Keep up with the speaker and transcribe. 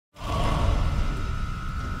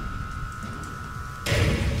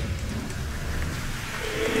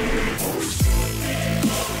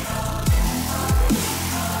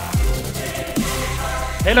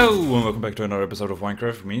Hello and welcome back to another episode of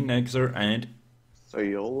Wynncraft. Me, Nayxerr, and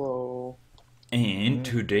Sayolo.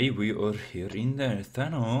 today we are here in the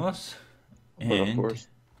Thanos, But of course,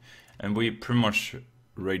 and we pretty much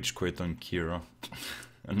rage quit on Kira.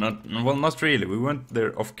 And not really. We went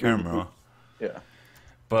there off camera, yeah,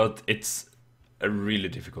 but it's a really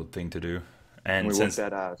difficult thing to do, and we whooped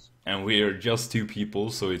that ass. and we are just two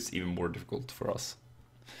people, so it's even more difficult for us.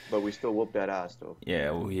 But we still whooped that ass though.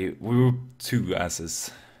 Yeah, we were two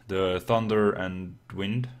asses. The thunder and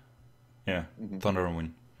wind. Yeah, thunder and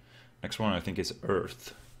wind. Next one I think is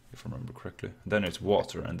earth, if I remember correctly. Then it's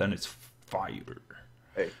water, and then it's fire.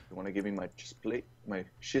 Hey, you wanna give me my schist plate? My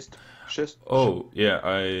schist? Oh, yeah,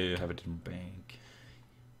 I have it in bank.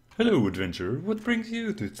 Hello, adventurer. What brings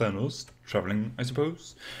you to Thanos? Traveling, I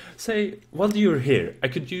suppose? Say, while you're here, I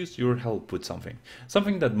could use your help with something.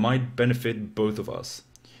 Something that might benefit both of us.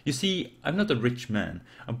 You see, I'm not a rich man.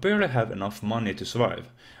 I barely have enough money to survive.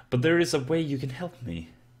 But there is a way you can help me.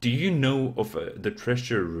 Do you know of the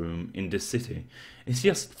treasure room in this city? It's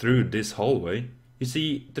just through this hallway. You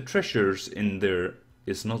see, the treasures in there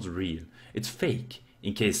is not real. It's fake,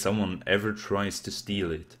 in case someone ever tries to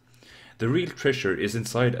steal it. The real treasure is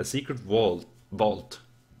inside a secret vault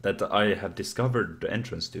that I have discovered the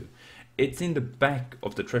entrance to. It's in the back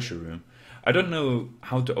of the treasure room. I don't know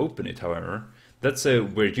how to open it, however. That's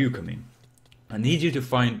where you come in. I need you to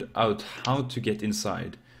find out how to get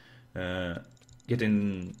inside. Get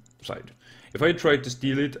inside. If I try to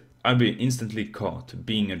steal it, I'll be instantly caught,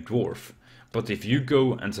 being a dwarf. But if you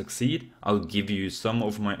go and succeed, I'll give you some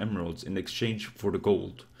of my emeralds in exchange for the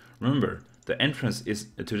gold. Remember, the entrance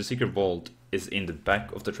to the secret vault is in the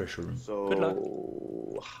back of the treasure room. Good luck.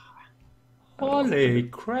 So, Holy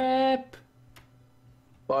crap!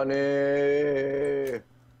 funny.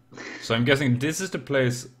 So I'm guessing this is the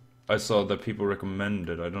place I saw that people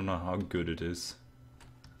recommended. I don't know how good it is.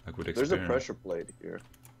 Like with There's a experience. pressure plate here.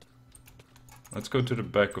 Let's go to the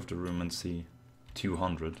back of the room and see.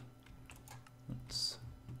 200. That's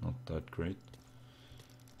not that great.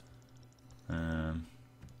 Yeah,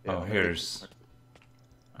 Oh, here's...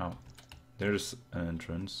 Oh, there's an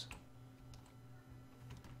entrance.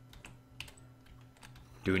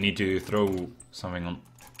 Do we need to throw something on...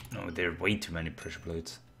 No, there are way too many pressure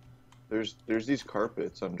plates. There's these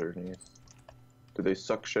carpets underneath. Do they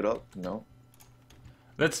suck shit up? No.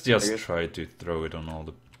 Let's just try to throw it on all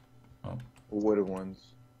the... Oh. Wooden ones.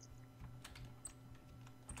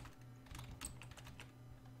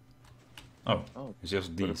 Oh, Oh, it's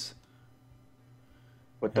just these.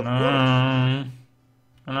 what the fuck?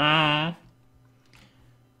 Hello?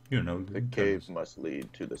 You know The cave must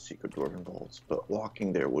lead to the secret dwarven vaults, but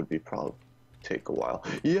walking there would be probably take a while.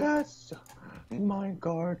 Yes!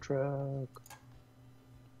 Minecart truck.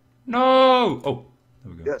 No! Oh,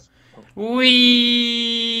 there we go. Yes. Wee!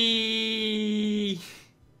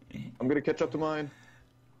 I'm gonna catch up to mine.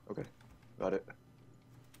 Okay, got it.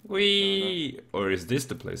 Wee! Or is this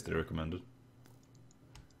the place they recommended?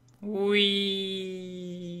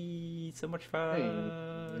 Wee! So much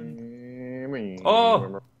fun!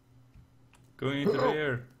 Oh! Going into the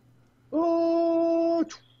air. Oh!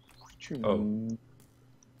 Oh.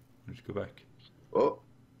 Let's go back. Oh,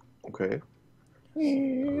 okay. A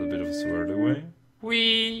little bit of a swirl away.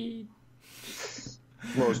 Wee!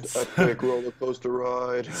 Most epic roller coaster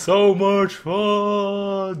ride. So much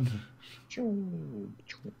fun!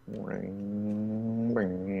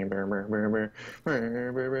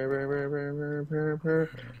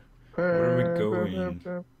 Where are we going?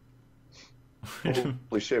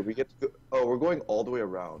 Holy shit, we get to go. Oh, we're going all the way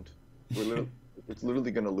around. It's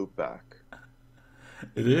literally gonna loop back.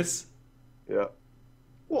 It is? Yeah.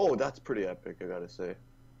 Whoa, that's pretty epic, I gotta say.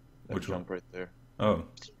 That Which jump one? right there. Oh.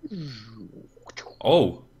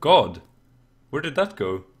 Oh, God. Where did that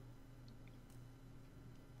go?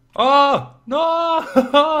 Oh!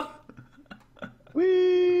 No!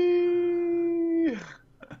 Whee!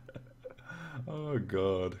 Oh,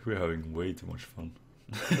 God. We're having way too much fun.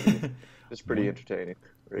 It's pretty entertaining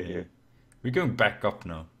right Yeah. here. We're going back up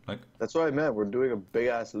now. Like, That's what I meant. We're doing a big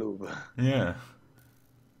ass loop. yeah.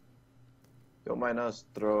 Don't mind us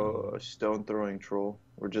stone throwing troll.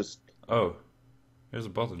 We're just Oh. Here's a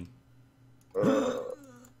button.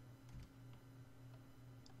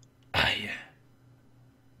 Ah, yeah.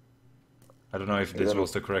 I don't know if this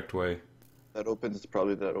was the correct way. that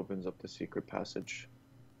opens up the secret passage.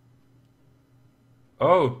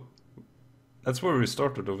 Oh! That's where we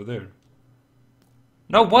started over there.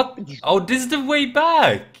 No, what? Oh, this is the way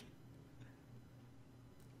back!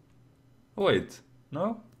 Wait,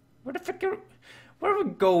 no? Where the fuck are... Where are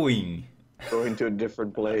we going? Going to a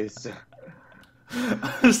different place.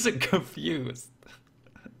 I'm so confused.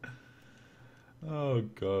 Oh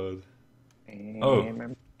god. Oh.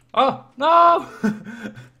 And Oh no!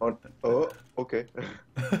 oh, okay.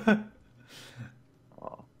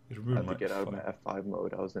 Oh, It I ruined had to my get out of my F5. F5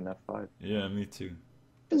 mode. I was in F5. Yeah, me too.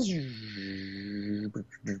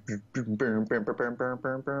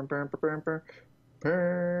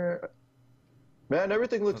 Man,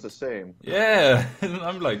 everything looks What? the same. Yeah, and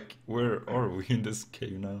I'm like, where are we in this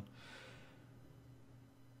cave now?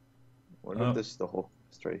 Wonder if Oh, this is the whole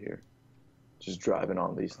quest right here. Just driving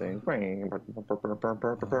on these things. go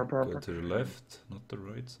to the left, not the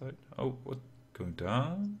right side. Oh, what? Going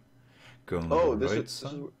down? Going the Oh, right this is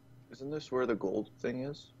side? isn't this where the gold thing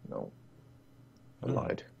is? No, I Oh,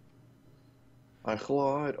 lied. I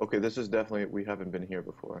lied. Okay, this is definitely we haven't been here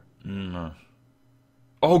before. no.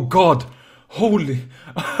 Oh god! Holy!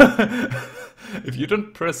 If you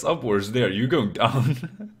don't press upwards there, you're going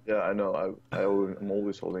down. Yeah, I know. I'm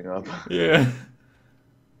always holding up. Yeah.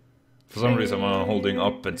 For some reason, I'm holding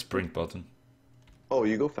up and sprint button. Oh,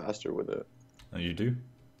 you go faster with it. Oh, you do?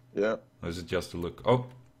 Yeah. Or is it just a look? Oh,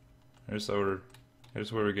 here's our.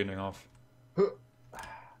 Here's where we're getting off.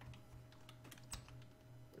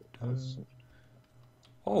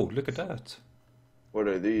 Oh, look at that. What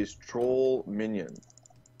are these? Troll minion.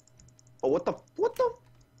 Oh, what the? What?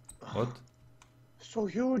 So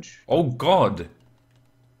huge. Oh god!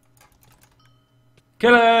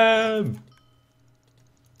 Kill him!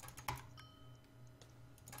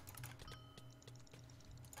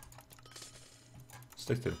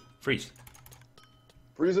 Stick to him. Freeze.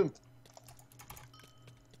 Freeze him.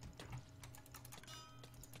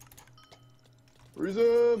 Freeze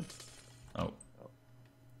him. Oh.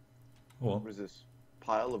 Well. What is this?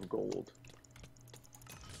 Pile of gold.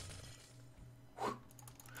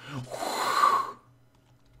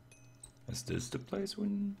 Is this the place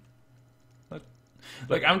when...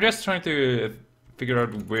 Like, I'm just trying to figure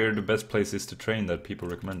out where the best place is to train that people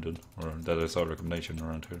recommended. Or that I saw recommendation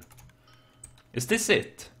around here. Is this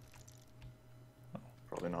it?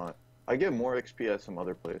 Probably not. I get more XP at some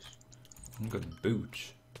other place. I'm gonna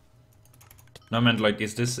booch. No, I meant like,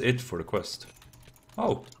 is this it for the quest?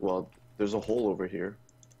 Oh. Well, there's a hole over here.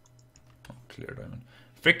 Oh, clear diamond.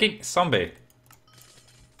 Freaking zombie!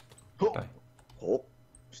 Oh, Die. oh.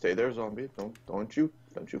 Stay there, zombie. Don't you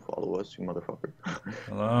follow us, you motherfucker.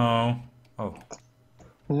 Hello? Oh.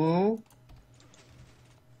 Hello?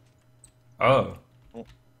 Oh. Oh.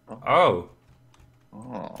 Oh.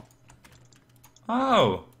 Oh.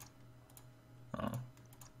 Oh. Oh.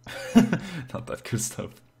 Not that good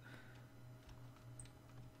stuff.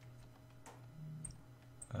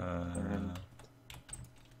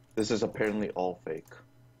 This is apparently all fake.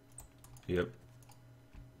 Yep.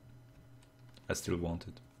 I still want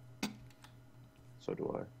it. So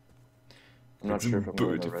do I. I'm not It's sure if I'm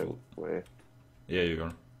going the beautiful. right way. Yeah, you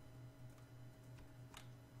are.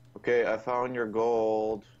 Okay, I found your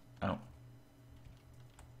gold. Ow.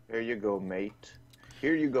 Here you go, mate.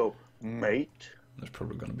 Here you go, mate. There's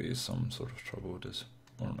probably gonna be some sort of trouble with this.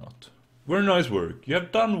 Or not. Very nice work. You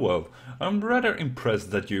have done well. I'm rather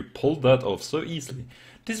impressed that you pulled that off so easily.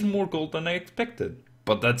 This is more gold than I expected.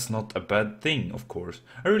 But that's not a bad thing, of course.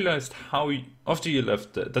 I realized after you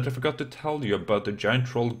left that I forgot to tell you about the giant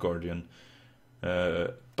troll guardian.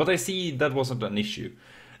 But I see that wasn't an issue.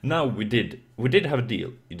 Now we did have a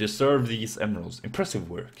deal. You deserve these emeralds. Impressive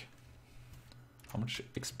work. How much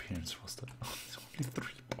experience was that? Only 3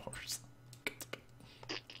 bars.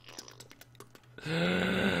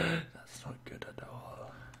 That's not good at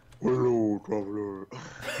all. Hello, traveler.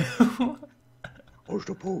 I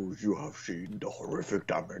suppose you have seen the horrific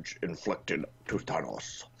damage inflicted to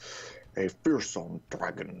Thanos. A fearsome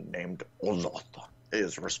dragon named Ozoth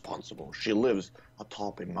is responsible. She lives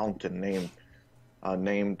atop a mountain named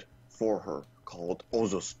for her, called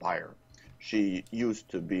Ozospire. She used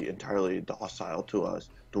to be entirely docile to us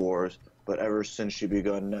dwarves, but ever since she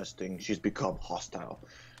begun nesting, she's become hostile.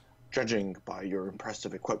 Judging by your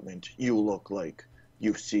impressive equipment, you look like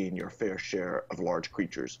you've seen your fair share of large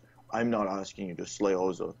creatures. I'm not asking you to slay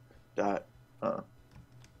Ozoth.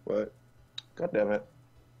 What? God damn it.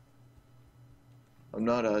 I'm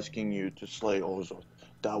not asking you to slay Ozoth.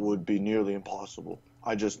 That would be nearly impossible.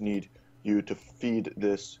 I just need you to feed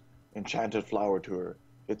this enchanted flower to her.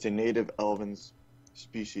 It's a native elven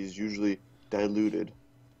species, usually diluted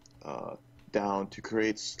down to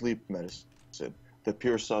create sleep medicine. The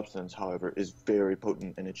pure substance, however, is very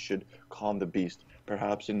potent, and it should calm the beast,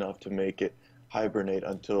 perhaps enough to make it hibernate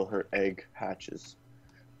until her egg hatches.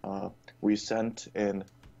 We sent in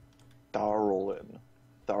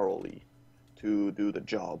Thoroughly to do the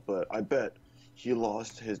job, but I bet he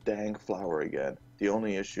lost his dang flower again. The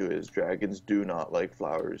only issue is dragons do not like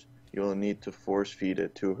flowers. you will need to force feed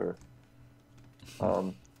it to her.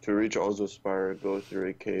 To reach Ozo's Spire, go through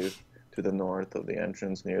a cave to the north of the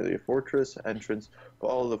entrance near the fortress entrance.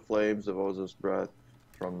 Follow the flames of Ozo's breath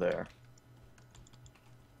from there.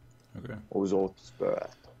 Okay. Ozo's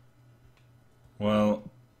breath. Well,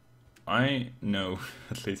 I know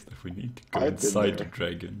at least that we need to go I've been inside the there.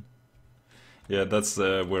 dragon. Yeah, that's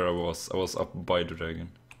where I was. I was up by the dragon.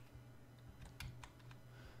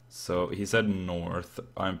 So he said north.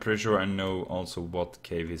 I'm pretty sure I know also what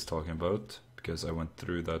cave he's talking about, because I went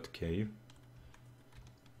through that cave.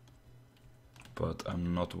 But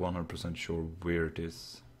I'm not 100% sure where it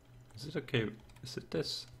is. Is it a cave? Is it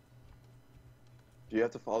this? Do you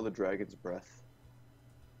have to follow the dragon's breath?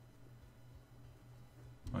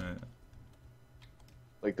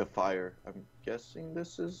 Like the fire. I'm guessing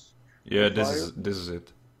this is... Yeah, the this is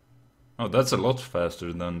it. Oh, that's a lot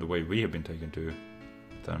faster than the way we have been taken to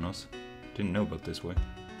Thanos. Didn't know about this way.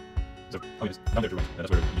 So, oh, yes, down there to right. That's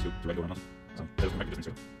where you used to right go around. So, that doesn't make a difference.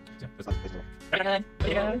 So, yeah,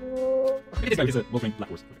 this guy is a wolfman black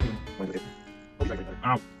horse.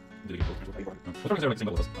 Ow! Did he get both? What dragons are like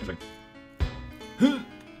single of us? I'm trying.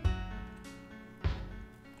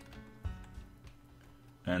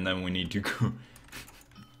 And then we need to go.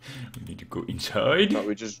 We need to go inside. I thought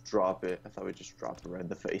we just drop it. I thought we just dropped it right in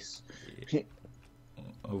the face.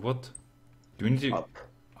 What? Do we need to? Up.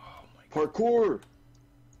 Oh my god. Parkour!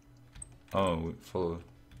 Oh, we follow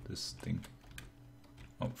this thing.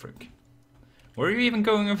 Oh frick! Where are you even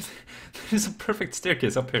going up? There's a perfect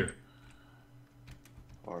staircase up here.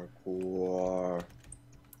 Parkour.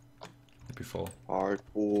 Hope you fall.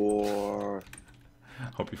 Parkour.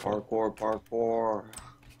 Hope you fall. Parkour.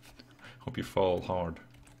 Hope you fall hard.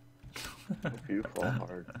 Hope you fall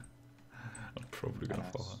hard. I'm probably gonna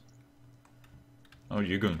Yes. fall hard. Oh,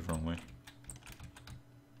 you're going the wrong way.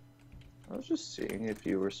 I was just seeing if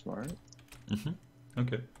you were smart.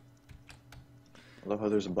 Okay. I love how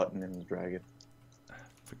there's a button in the dragon.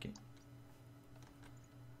 Freaking.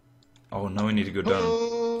 Oh, now we need to go down.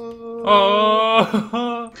 Oh!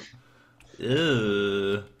 Oh!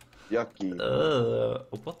 Ew. Yucky.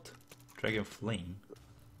 What? Dragon flame?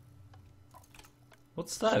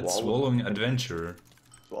 What's that? Swallowed Swallowing adventurer.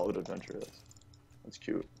 Swallowed adventure. That's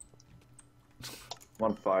cute. I'm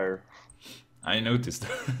on fire. I noticed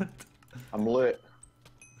that. I'm lit.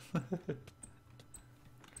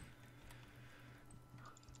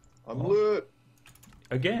 I'm lit.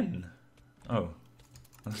 Again. Oh.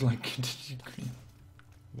 I was like, did you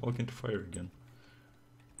walk into fire again?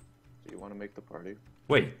 Do you want to make the party?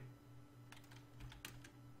 Wait.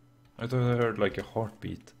 I thought I heard like a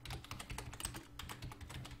heartbeat.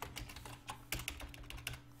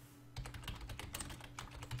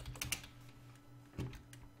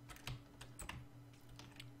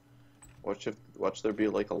 Watch there be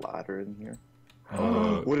like a ladder in here.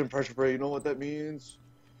 Uh, Wooden pressure plate, you know what that means?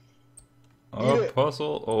 Oh, Yeah.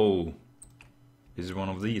 puzzle. Oh. Is it one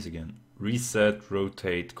of these again? Reset,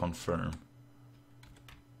 rotate, confirm.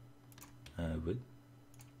 What?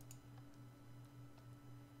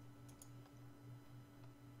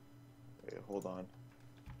 Wait, hold on.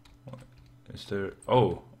 Is there...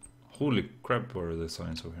 Oh. Holy crap, what are the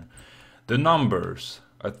signs over here? The numbers.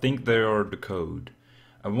 I think they are the code.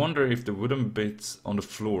 I wonder if the wooden bits on the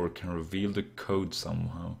floor can reveal the code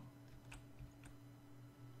somehow.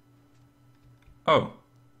 Oh.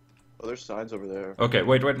 Oh, there's signs over there. Okay,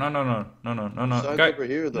 wait, no. Signs Guy, over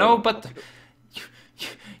here, though. no, but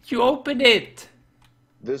you opened it.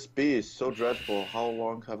 This beast, so dreadful. How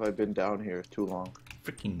long have I been down here? Too long.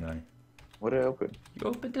 Freaking guy. What did I open? You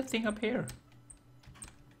opened the thing up here.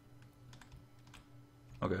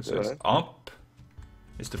 Okay, so Did it's up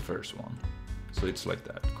is the first one. So it's like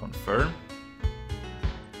that. Confirm.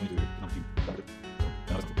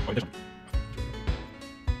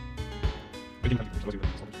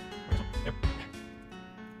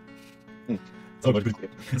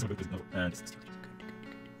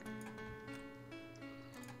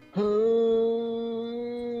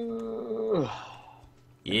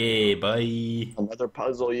 Yeah, bye. Another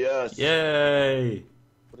puzzle, yes. Yay!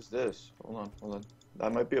 What is this? Hold on.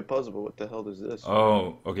 That might be a puzzle, but what the hell is this?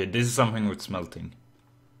 Oh, okay, this is something with smelting.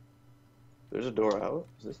 There's a door out.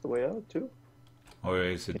 Is this the way out, too? Or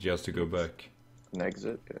is it just to go back? An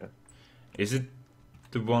exit, yeah. Is it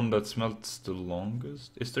the one that smelts the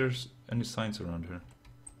longest? Is there any signs around here?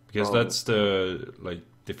 Because Oh. that's the, like,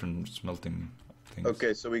 different smelting things.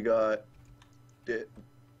 Okay, so we got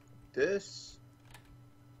this,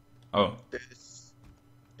 Oh, this.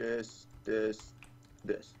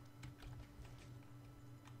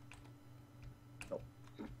 No.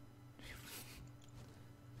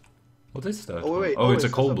 What is that? Oh wait, Oh, it's a it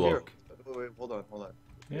says coal up here. block. Oh wait, hold on, hold on.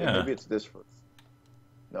 Yeah. Maybe it's this first.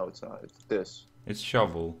 No, it's not. It's this. It's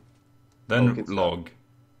shovel. Then Okay, it's log.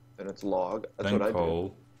 Then it's log. That's Then what I did.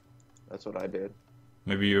 coal. That's what I did.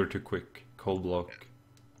 Maybe you're too quick. Coal block.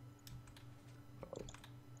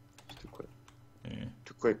 It's too quick. Yeah.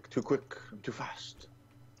 Too quick. Too quick. I'm too fast.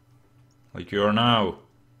 Like you are now.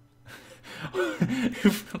 You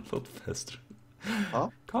fell a lot faster. Huh?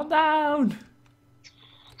 Calm down.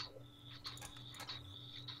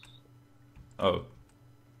 Oh.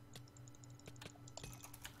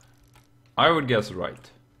 I would guess right.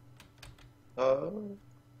 Because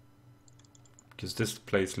this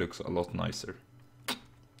place looks a lot nicer.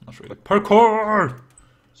 Not really. Parkour!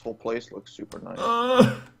 This whole place looks super nice.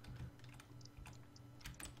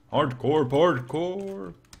 Hardcore,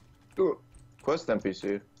 parkour! Ooh, quest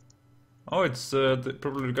NPC. Oh, it's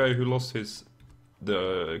probably the guy who lost his...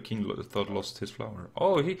 The king thought lost his flower.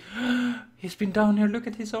 Oh, he's been down here. Look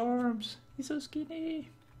at his arms. He's so skinny.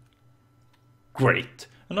 Great.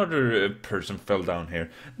 Another person fell down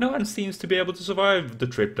here. No one seems to be able to survive the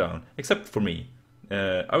trip down, except for me.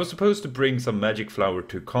 I was supposed to bring some magic flower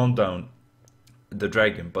to calm down the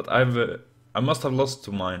dragon, but I must have lost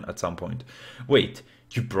mine at some point. Wait,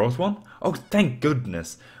 you brought one? Oh, thank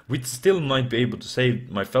goodness. We still might be able to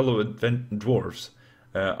save my fellow dwarves.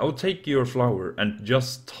 I'll take your flower and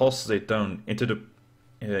just toss it down into the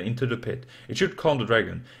pit. It should calm the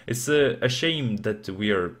dragon. It's a shame that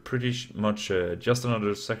we are pretty much just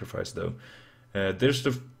another sacrifice, though.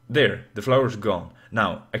 The flower's gone.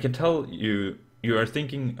 Now I can tell you are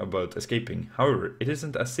thinking about escaping. However, it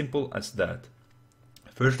isn't as simple as that.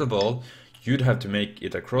 First of all, you'd have to make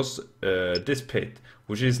it across this pit,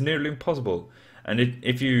 which is nearly impossible. And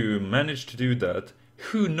if you manage to do that,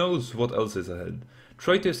 who knows what else is ahead.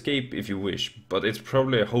 Try to escape if you wish, but it's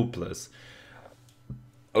probably hopeless.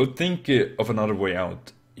 I would think of another way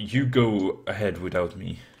out. You go ahead without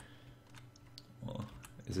me. Well,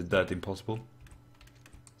 is it that impossible?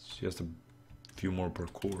 It's just a few more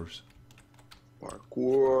parkours.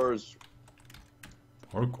 Parkours.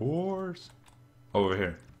 Parkours. Over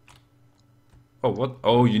here. Oh, what?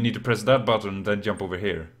 Oh, you need to press that button and then jump over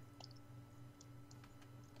here.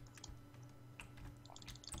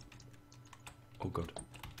 Oh god.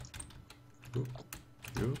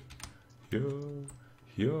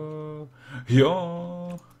 Yo.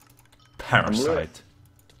 Parasite.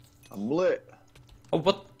 I'm lit. Oh,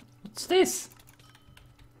 what's this?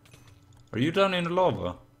 Are you down in the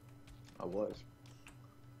lava? I was.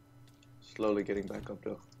 Slowly getting back up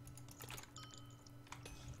though.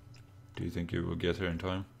 Do you think you will get here in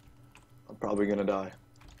time? I'm probably gonna die.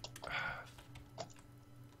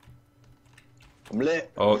 I'm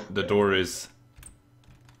lit. Oh, the door is...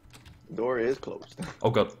 The door is closed. Oh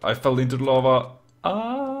god, I fell into the lava. It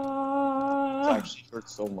Ah! actually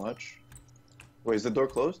hurts so much. Wait, is the door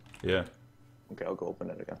closed? Yeah. Okay, I'll go open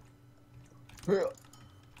it again.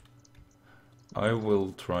 I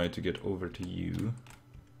will try to get over to you.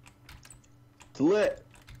 It's lit.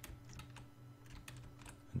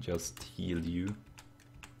 And just heal you.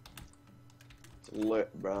 It's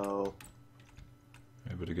lit, bro.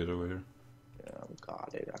 Able to get over here. Yeah, I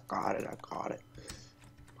got it. I got it.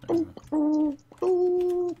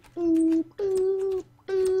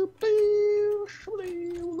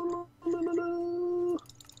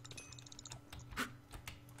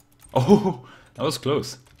 Oh, that was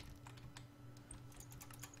close.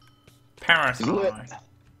 Parasite.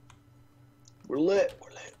 We're lit.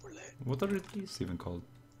 What are these even called?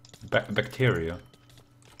 Bacteria.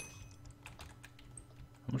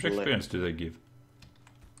 How much experience do they give?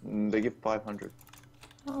 They give 500.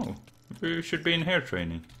 Oh, we should be in hair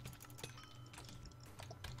training.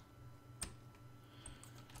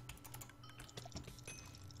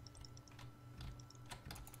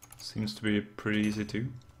 Seems to be pretty easy too.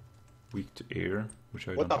 Weak to air, which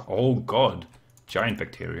I What don't. the- Oh god, giant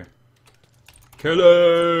bacteria. Kill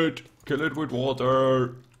it! Kill it with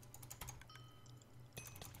water.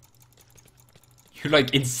 You're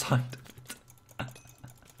like inside of it.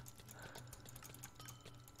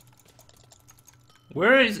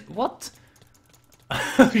 Where is what?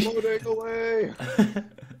 Floating away.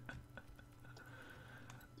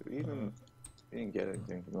 We didn't get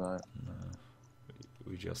anything from that. No,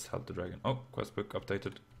 we just have the dragon. Oh, quest book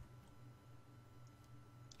updated.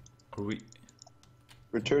 Are we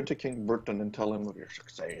Return to King Burton and tell him of your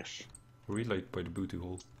success. like by the booty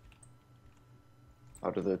hole?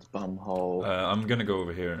 Out of its bum hole. I'm gonna go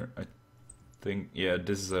over here. I think, yeah,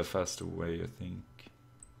 this is a faster way, I think.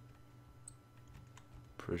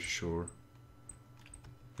 Pretty sure.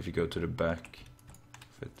 If you go to the back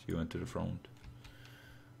of it, you went to the front.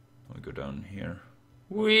 I'll go down here.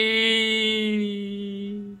 Whee!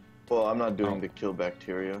 Well, I'm not doing the kill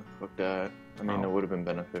bacteria. Fuck that. I mean, it would have been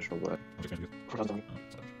beneficial, but.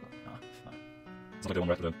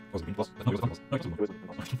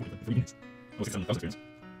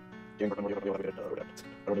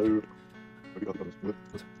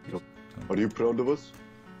 Are you proud of us?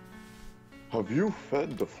 Have you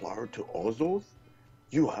fed the flower to Ozoth?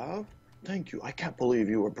 You have? Thank you. I can't believe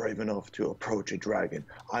you were brave enough to approach a dragon.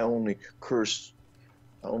 I only curse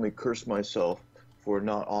myself for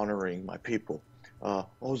not honoring my people.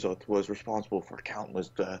 Ozoth was responsible for countless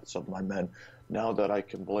deaths of my men. Now that I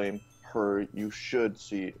can blame her, you should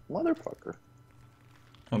see... Motherfucker.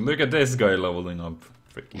 Oh, look at this guy leveling up.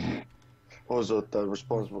 Freaking. Ozoth that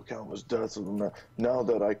responsible for countless deaths of my men. Now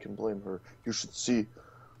that I can blame her, you should see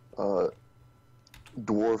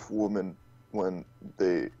dwarf women when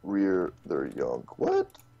they rear their young. What?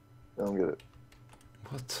 I don't get it.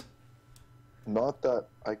 What? Not that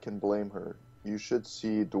I can blame her. You should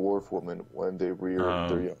see dwarf women when they rear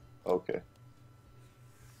their young. Okay.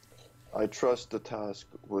 I trust the task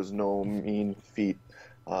was no mean feat.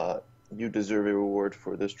 You deserve a reward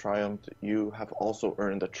for this triumph. You have also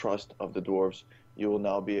earned the trust of the dwarves. You will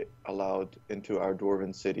now be allowed into our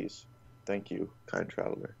dwarven cities. Thank you, kind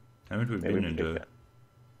traveler. Haven't we been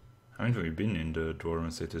in the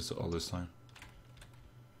dwarven cities all this time?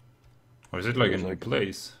 Or is it like a new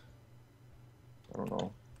place? I don't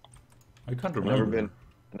know. I can't remember.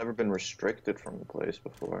 Never been restricted from the place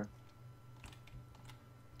before.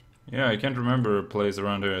 Yeah, I can't remember a place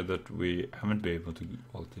around here that we haven't been able to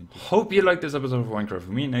vault into. Hope you liked this episode of Wynncraft with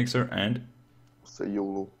me, Nayxerr, and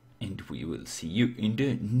Sayolo. And we will see you in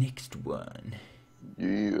the next one.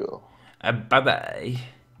 Yeah. Bye bye.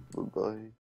 Bye bye.